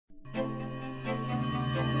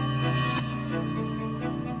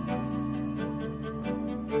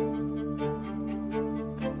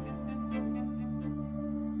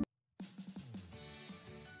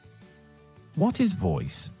What is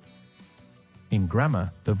voice? In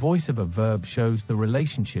grammar, the voice of a verb shows the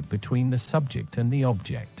relationship between the subject and the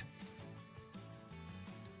object.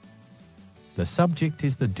 The subject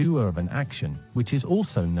is the doer of an action, which is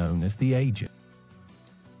also known as the agent.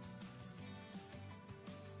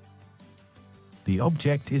 The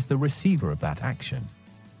object is the receiver of that action.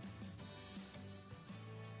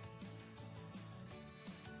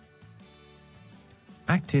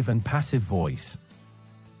 Active and passive voice.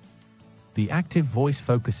 The active voice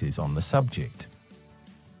focuses on the subject.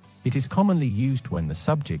 It is commonly used when the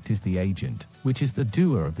subject is the agent, which is the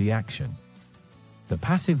doer of the action. The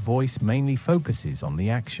passive voice mainly focuses on the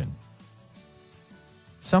action.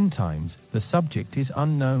 Sometimes, the subject is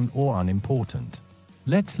unknown or unimportant.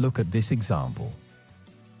 Let's look at this example.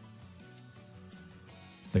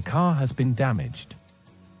 The car has been damaged.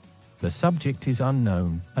 The subject is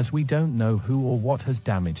unknown, as we don't know who or what has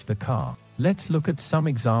damaged the car. Let's look at some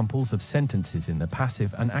examples of sentences in the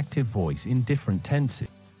passive and active voice in different tenses.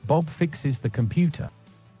 Bob fixes the computer.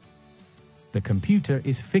 The computer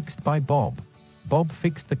is fixed by Bob. Bob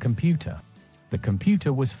fixed the computer. The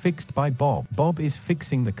computer was fixed by Bob. Bob is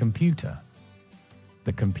fixing the computer.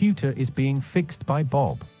 The computer is being fixed by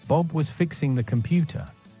Bob. Bob was fixing the computer.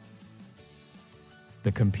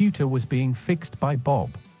 The computer was being fixed by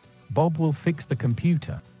Bob. Bob will fix the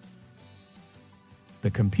computer. The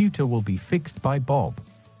computer will be fixed by Bob.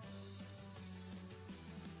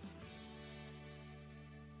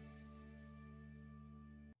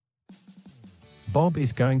 Bob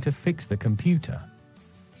is going to fix the computer.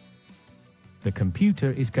 The computer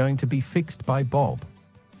is going to be fixed by Bob.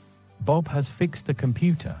 Bob has fixed the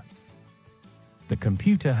computer. The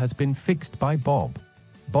computer has been fixed by Bob.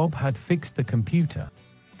 Bob had fixed the computer.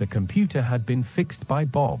 The computer had been fixed by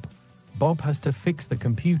Bob. Bob has to fix the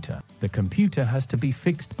computer. The computer has to be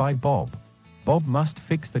fixed by Bob. Bob must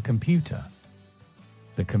fix the computer.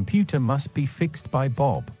 The computer must be fixed by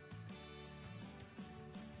Bob.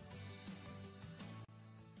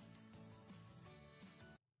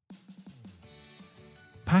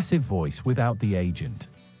 Passive voice without the agent.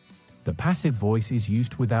 The passive voice is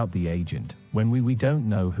used without the agent, when we don't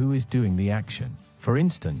know who is doing the action. For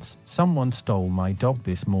instance, someone stole my dog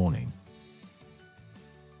this morning.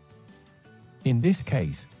 In this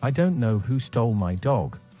case, I don't know who stole my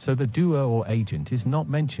dog, so the doer or agent is not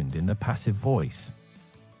mentioned in the passive voice.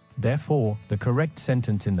 Therefore, the correct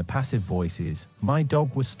sentence in the passive voice is, my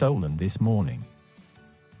dog was stolen this morning.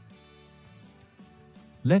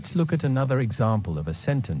 Let's look at another example of a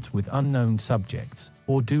sentence with unknown subjects,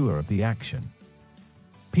 or doer of the action.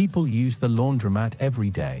 People use the laundromat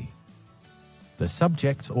every day. The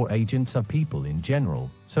subjects or agents are people in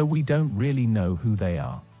general, so we don't really know who they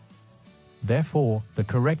are. Therefore, the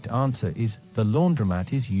correct answer is, the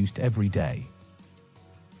laundromat is used every day.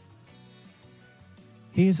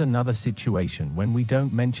 Here's another situation when we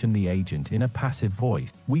don't mention the agent in a passive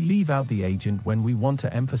voice. We leave out the agent when we want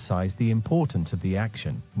to emphasize the importance of the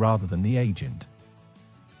action, rather than the agent.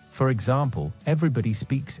 For example, everybody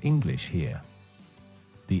speaks English here.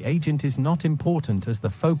 The agent is not important as the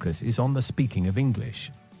focus is on the speaking of English.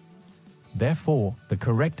 Therefore, the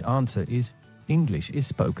correct answer is, English is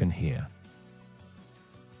spoken here.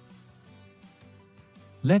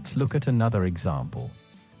 Let's look at another example.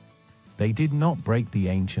 They did not break the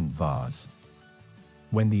ancient vase.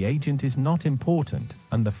 When the agent is not important,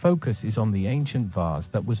 and the focus is on the ancient vase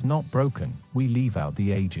that was not broken, we leave out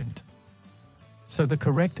the agent. So the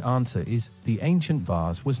correct answer is, the ancient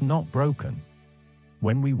vase was not broken.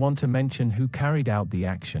 When we want to mention who carried out the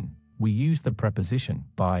action, we use the preposition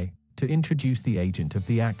by to introduce the agent of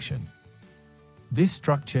the action. This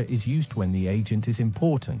structure is used when the agent is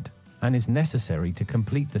important, and is necessary to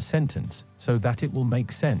complete the sentence, so that it will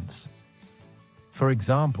make sense. For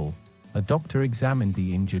example, a doctor examined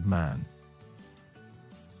the injured man.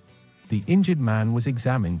 The injured man was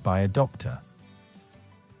examined by a doctor.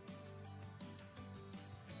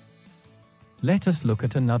 Let us look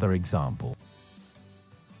at another example.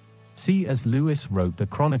 C.S. Lewis wrote the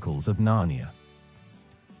Chronicles of Narnia.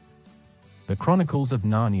 The Chronicles of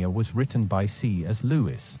Narnia was written by C.S.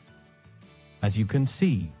 Lewis. As you can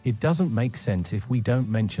see, it doesn't make sense if we don't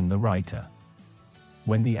mention the writer.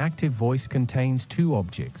 When the active voice contains two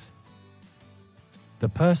objects, the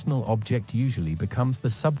personal object usually becomes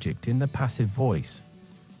the subject in the passive voice.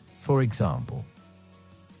 For example,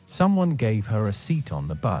 someone gave her a seat on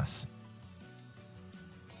the bus.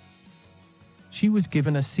 She was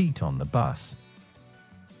given a seat on the bus.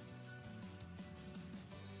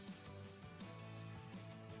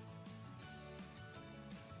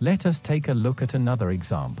 Let us take a look at another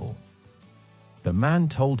example. The man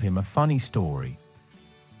told him a funny story.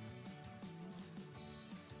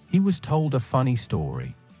 was told a funny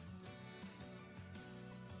story.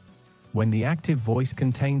 When the active voice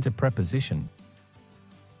contains a preposition,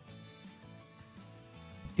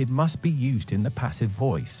 it must be used in the passive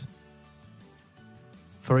voice.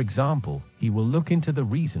 For example, he will look into the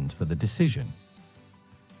reasons for the decision.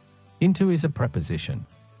 Into is a preposition.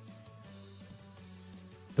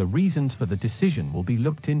 The reasons for the decision will be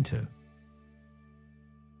looked into.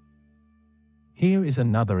 Here is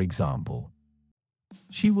another example.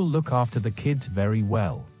 She will look after the kids very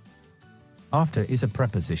well. After is a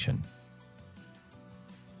preposition.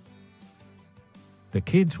 The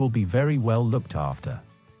kids will be very well looked after.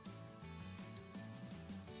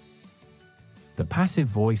 The passive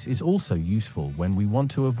voice is also useful when we want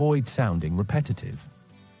to avoid sounding repetitive.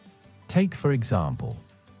 Take for example,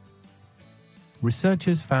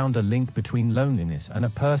 researchers found a link between loneliness and a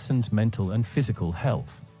person's mental and physical health.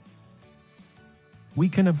 We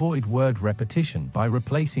can avoid word repetition by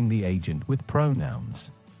replacing the agent with pronouns.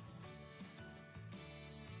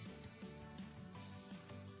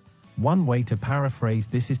 One way to paraphrase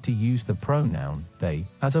this is to use the pronoun they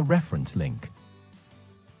as a reference link.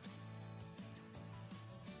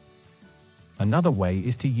 Another way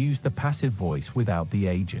is to use the passive voice without the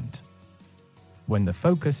agent. When the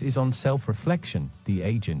focus is on self-reflection, the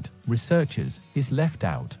agent, researchers, is left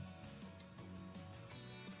out.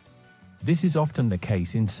 This is often the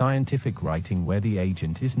case in scientific writing where the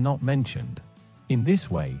agent is not mentioned. In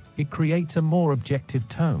this way, it creates a more objective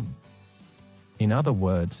tone. In other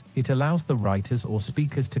words, it allows the writers or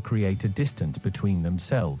speakers to create a distance between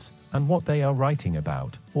themselves and what they are writing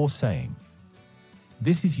about or saying.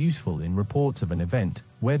 This is useful in reports of an event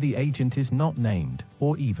where the agent is not named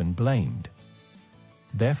or even blamed.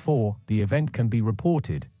 Therefore, the event can be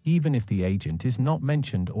reported even if the agent is not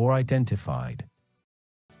mentioned or identified.